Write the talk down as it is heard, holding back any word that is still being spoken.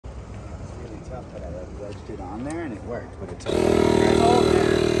up, but I wedged it on there and it worked, but it took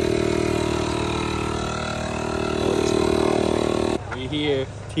We here,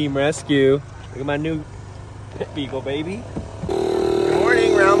 team rescue. Look at my new pit beagle, baby. Good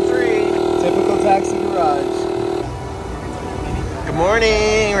morning, round 3. typical taxi garage. Good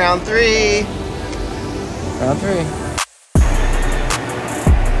morning, round 3. Round 3.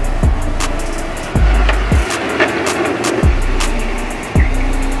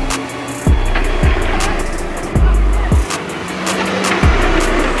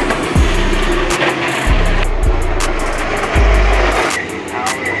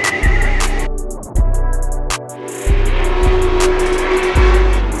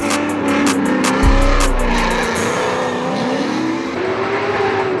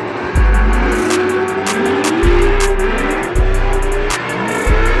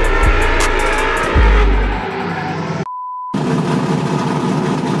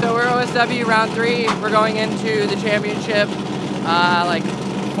 OSW round 3, we're going into the championship, like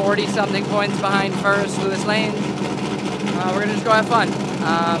 40 something points behind first, Luis Lanz. We're gonna just go have fun.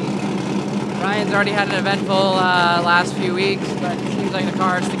 Ryan's already had an eventful last few weeks, but it seems like the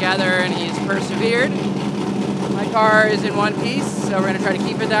car is together and he's persevered. My car is in one piece, so we're gonna try to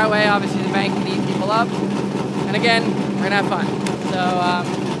keep it that way. Obviously the bank can eat people up. And again, we're gonna have fun.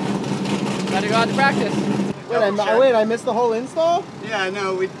 So, gotta go out to practice. Wait, I missed the whole install? Yeah,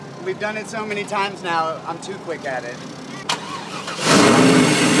 no, we've done it so many times now, I'm too quick at it.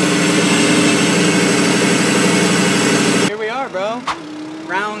 Here we are, bro.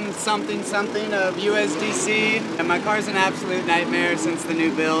 Round something of USDC. And my car's an absolute nightmare since the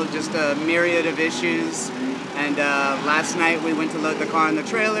new build, just a myriad of issues. And last night we went to load the car on the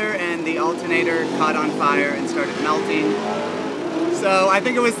trailer and the alternator caught on fire and started melting. So I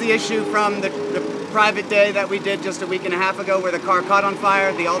think it was the issue from the private day that we did just a week and a half ago where the car caught on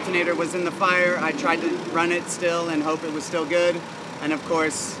fire, the alternator was in the fire. I tried to run it still and hope it was still good, and of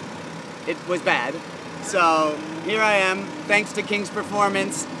course it was bad. So here I am, thanks to King's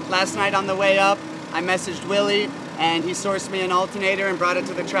Performance. Last night on the way up I messaged Willie and he sourced me an alternator and brought it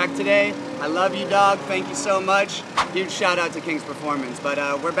to the track today. I love you, dog, thank you so much. Huge shout out to King's Performance. But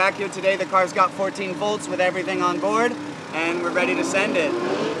we're back here today, the car's got 14 volts with everything on board and we're ready to send it.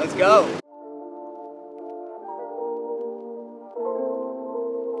 Let's go.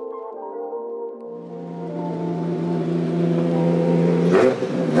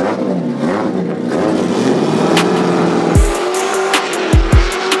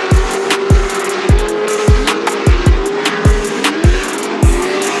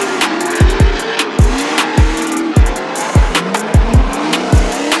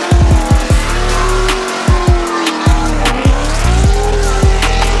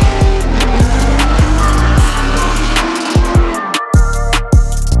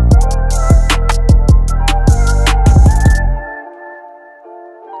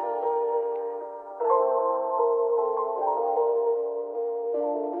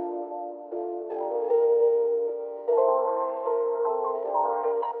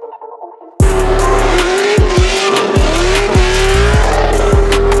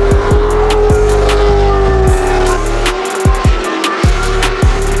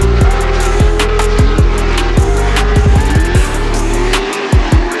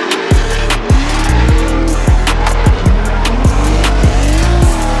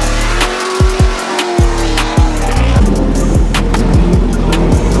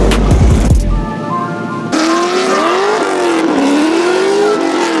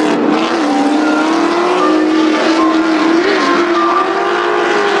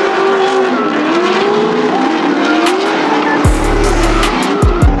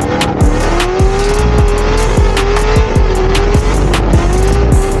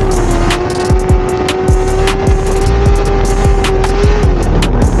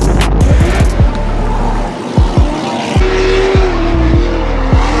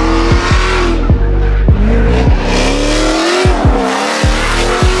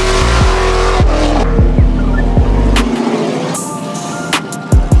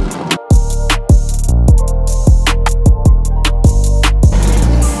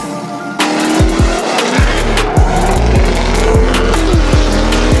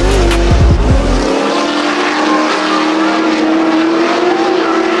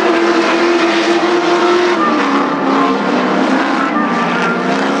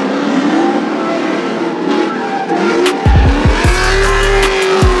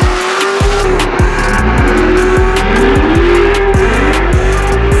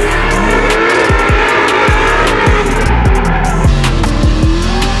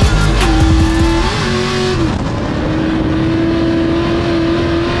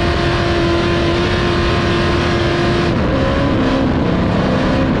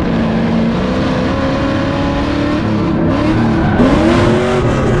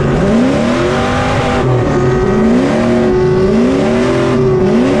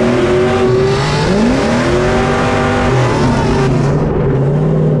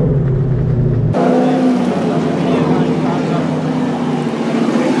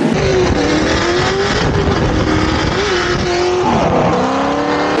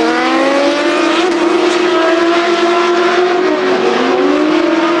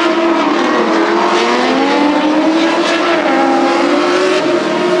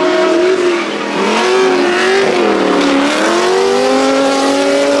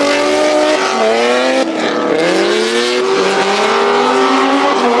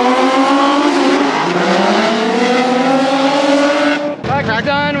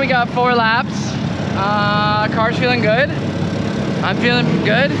 feeling good. I'm feeling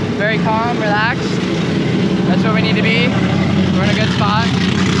good, very calm, relaxed. That's where we need to be. We're in a good spot.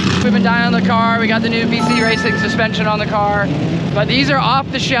 We've been dialing the car. We got the new BC Racing suspension on the car. But these are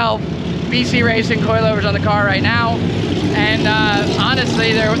off-the-shelf BC Racing coilovers on the car right now. And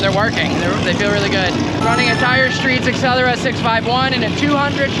honestly, they're working. They feel really good. Running a Tire Streets Accelera 651 and a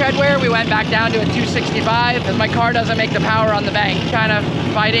 200 treadwear. We went back down to a 265 because my car doesn't make the power on the bank. Kind of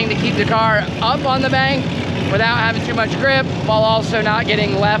fighting to keep the car up on the bank without having too much grip, while also not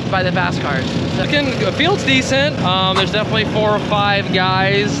getting left by the fast cars. So The field's decent. There's definitely 4 or 5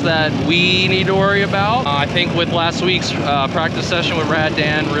 guys that we need to worry about. I think with last week's practice session with Rad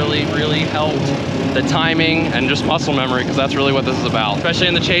Dan really helped the timing and just muscle memory, because that's really what this is about. Especially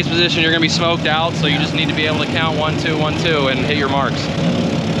in the chase position, you're gonna be smoked out, so you just need to be able to count 1, 2, 1, 2 and hit your marks.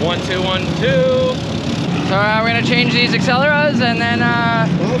 1, 2, 1, 2. So we're gonna change these Acceleras and then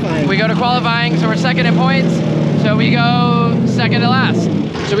we go to qualifying. So we're second in points. So we go second to last.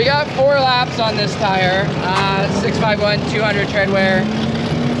 So we got 4 laps on this tire, 651, 200 treadwear.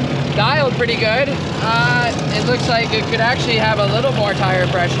 Dialed pretty good. It looks like it could actually have a little more tire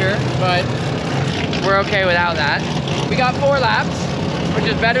pressure, but we're okay without that. We got 4 laps, which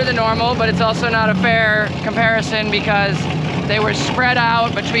is better than normal, but it's also not a fair comparison because they were spread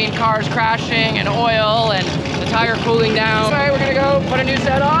out between cars crashing and oil and the tire cooling down. So we're gonna go put a new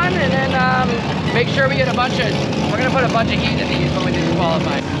set on and then make sure we get we're gonna put a bunch of heat in these when we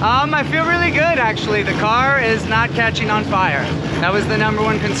disqualify. I feel really good actually. The car is not catching on fire. That was the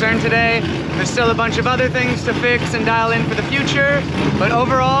 #1 concern today. There's still a bunch of other things to fix and dial in for the future, but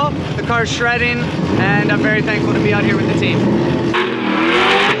overall, the car's shredding and I'm very thankful to be out here with the team.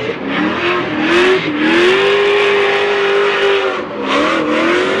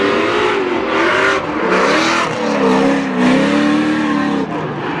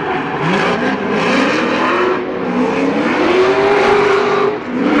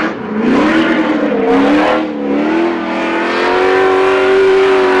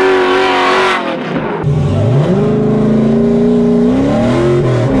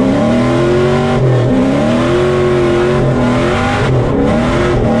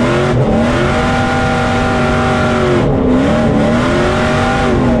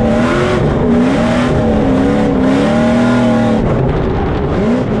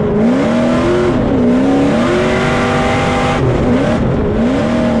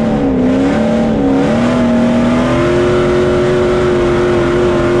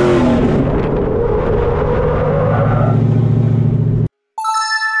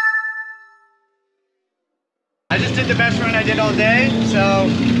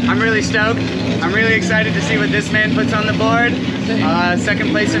 I'm really stoked. I'm really excited to see what this man puts on the board.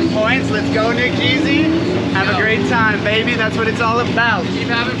 Second place in points. Let's go, Nick Jeezy. Have a great time, baby. That's what it's all about. Keep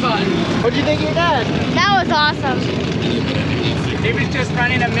having fun. What'd you think of your dad? That was awesome. He was just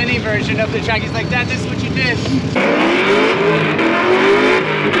running a mini version of the track. He's like, Dad, this is what you did.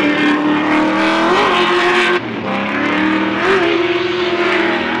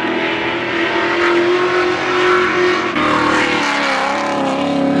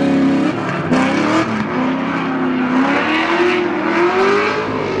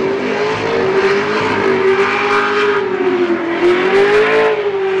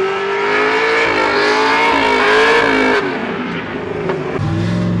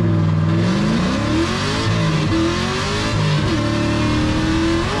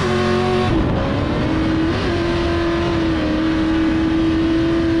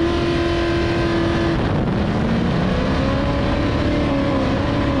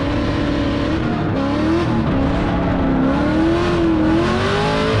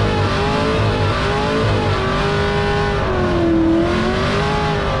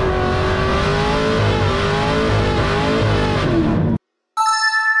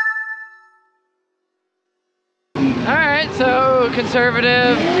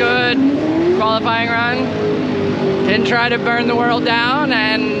 Conservative, good qualifying run. Didn't try to burn the world down,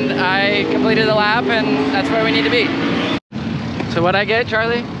 and I completed the lap, and that's where we need to be. So what'd I get,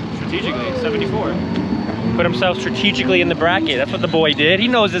 Charlie? Strategically, 74. Put himself strategically in the bracket. That's what the boy did. He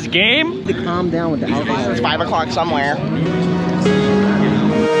knows his game. To calm down with the alcohol. It's 5 o'clock somewhere.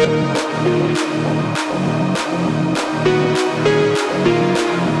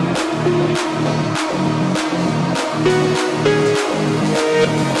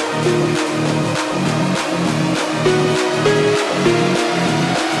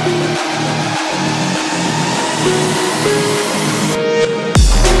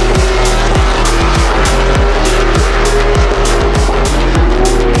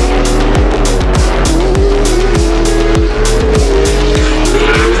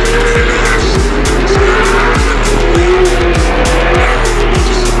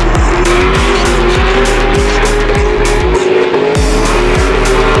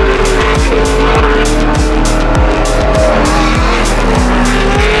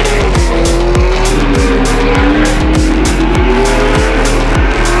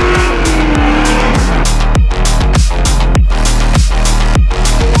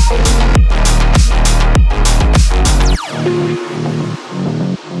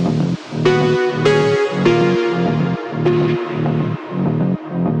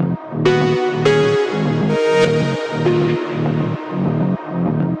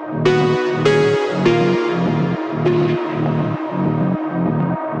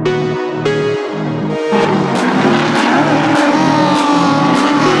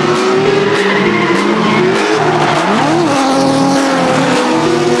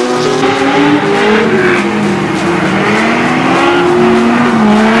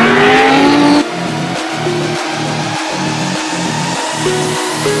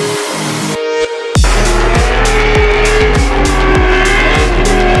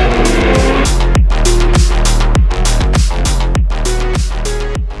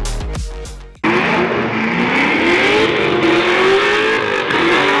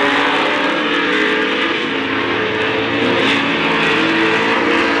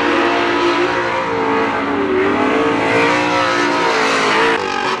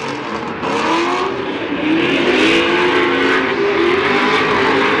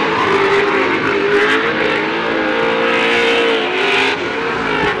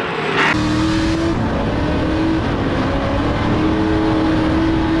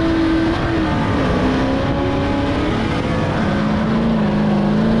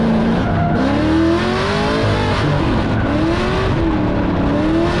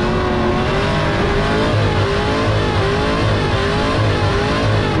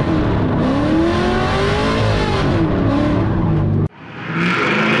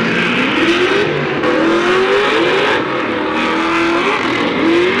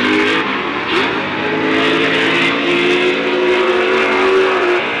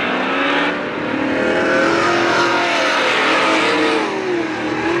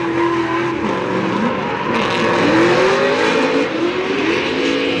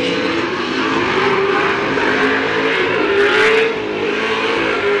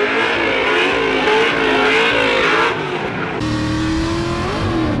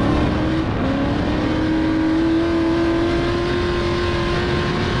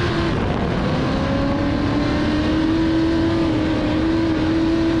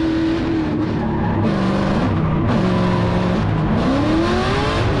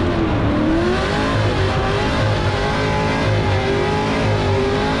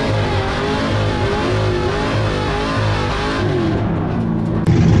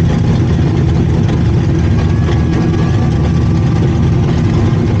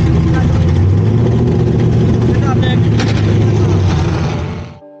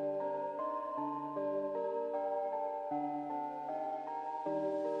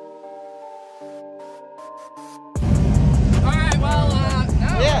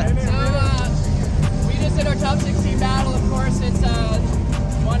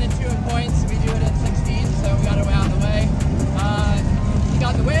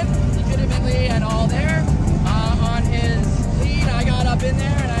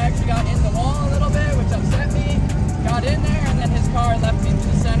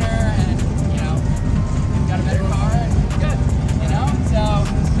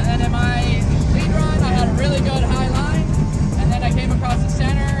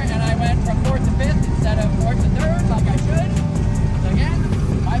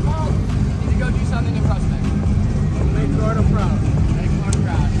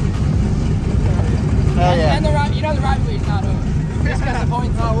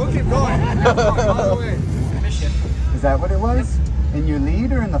 Is that what it was? In your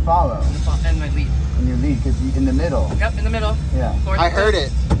lead or in the follow? In my lead. In your lead, because in the middle. Yep, in the middle. Yeah. I heard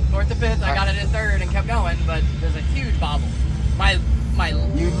it. Fourth to fifth, I got it in third and kept going, but there's a huge bobble.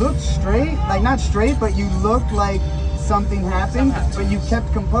 You looked straight, like not straight, but you looked like something happened, but you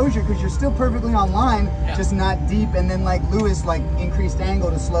kept composure because you're still perfectly on line, just not deep, and then like Luis like increased angle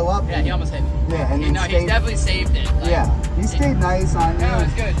to slow up. Yeah, he almost hit me. Yeah, and he definitely saved it. Like, yeah, he stayed nice on you. Yeah, it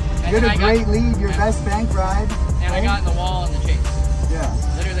was good. You had a great lead, your best bank ride. And I got in the wall in the chase. Yeah.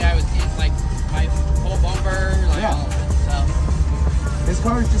 Literally, I was in like my whole bumper, like all of it. So this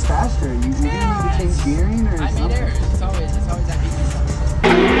car is just faster. You didn't need to change gearing or something. I made errors. It's always that easy stuff.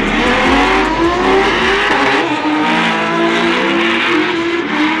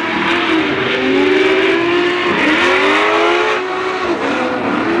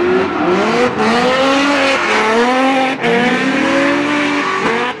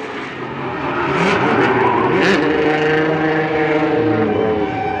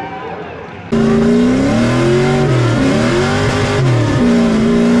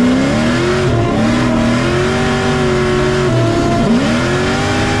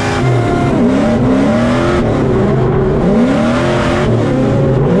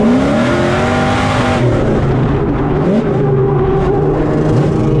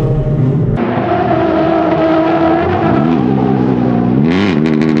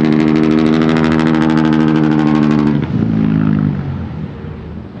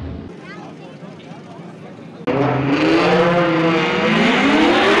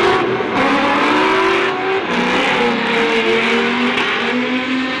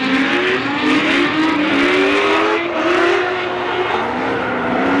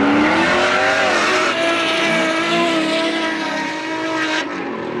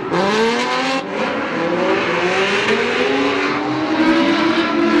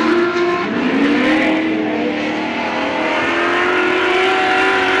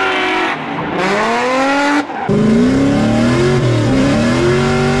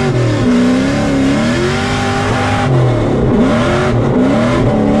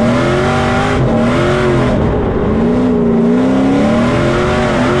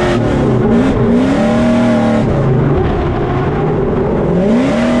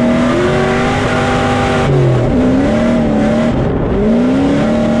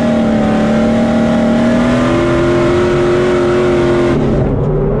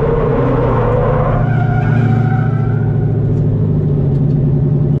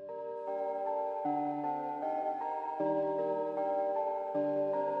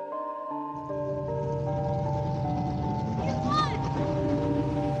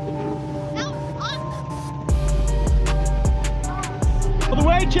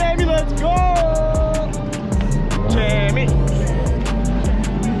 Jamie, let's go! Jamie!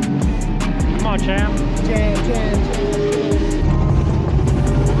 Come on, champ. Jam.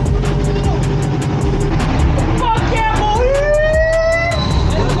 Fuck yeah, boy!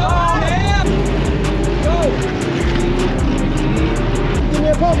 Let's go, man! Go! Give me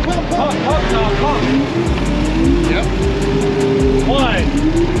a pump. Pump. Yep. 1,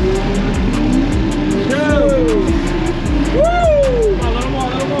 2. Woo! Come on,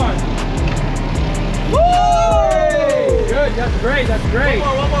 a little more. Woo! Good, that's great.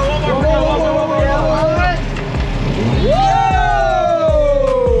 One more.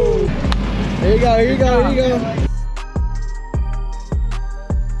 Here you go.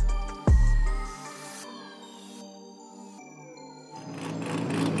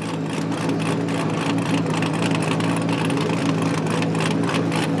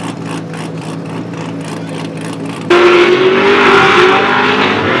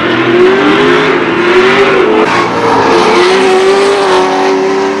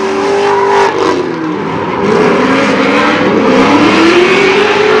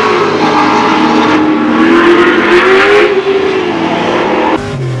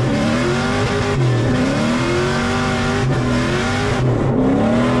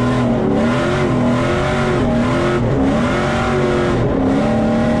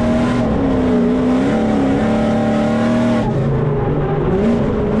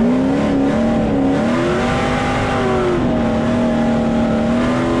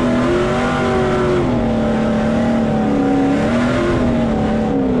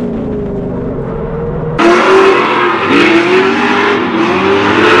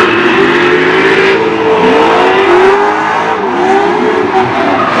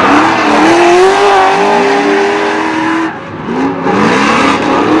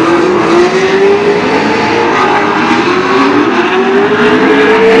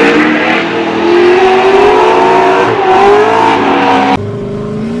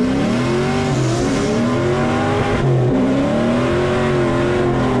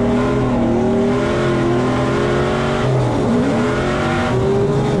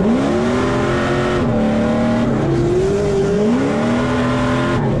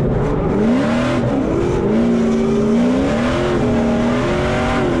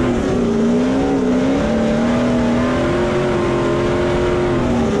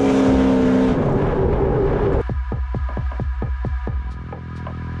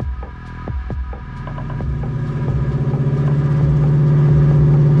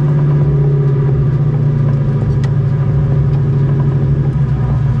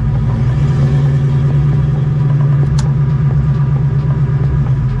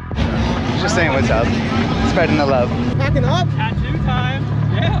 What's up? Spreading the love. Packing up? Tattoo time.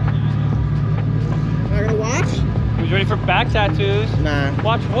 Yeah. Not gonna watch? Who's ready for back tattoos? Nah.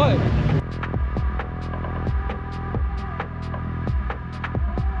 Watch what?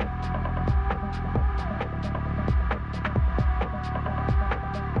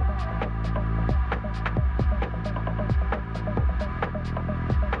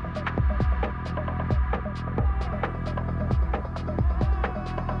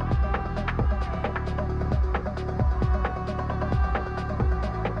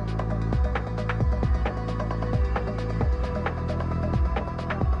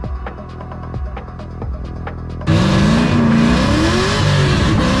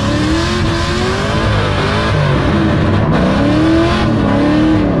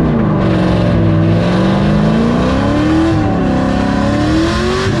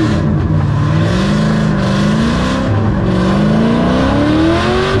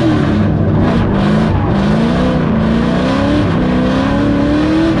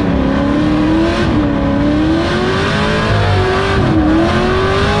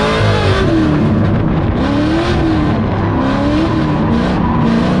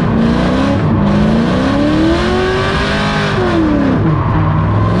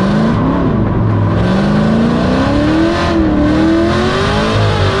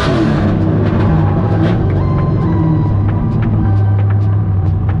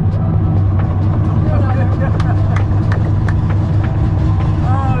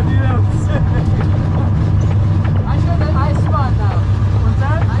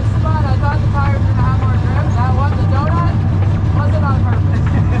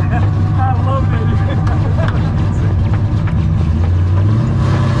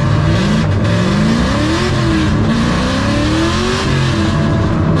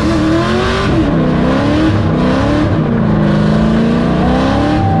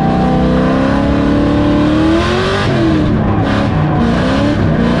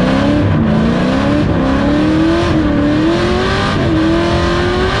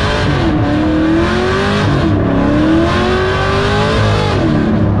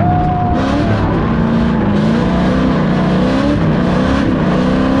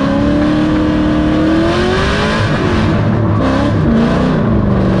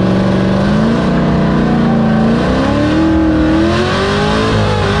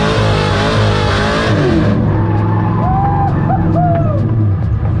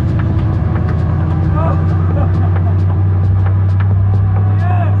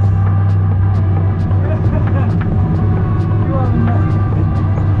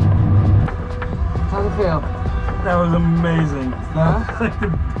 feel? That was amazing. Huh?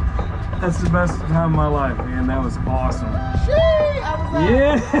 That's the best time of my life, man. That was awesome.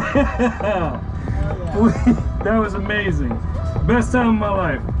 Yeah. That was amazing. Best time of my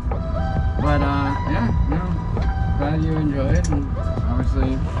life. But yeah, no, glad you enjoyed, and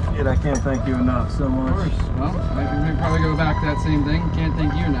obviously. Shit, I can't thank you enough so much. Of course. Well, I can probably go back to that same thing. Can't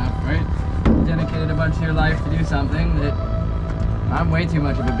thank you enough, right? You dedicated a bunch of your life to do something that I'm way too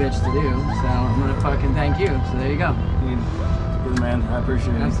much of a bitch to do, so I'm gonna fucking thank you. So there you go. Good man, I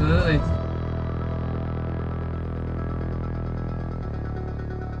appreciate it. Absolutely.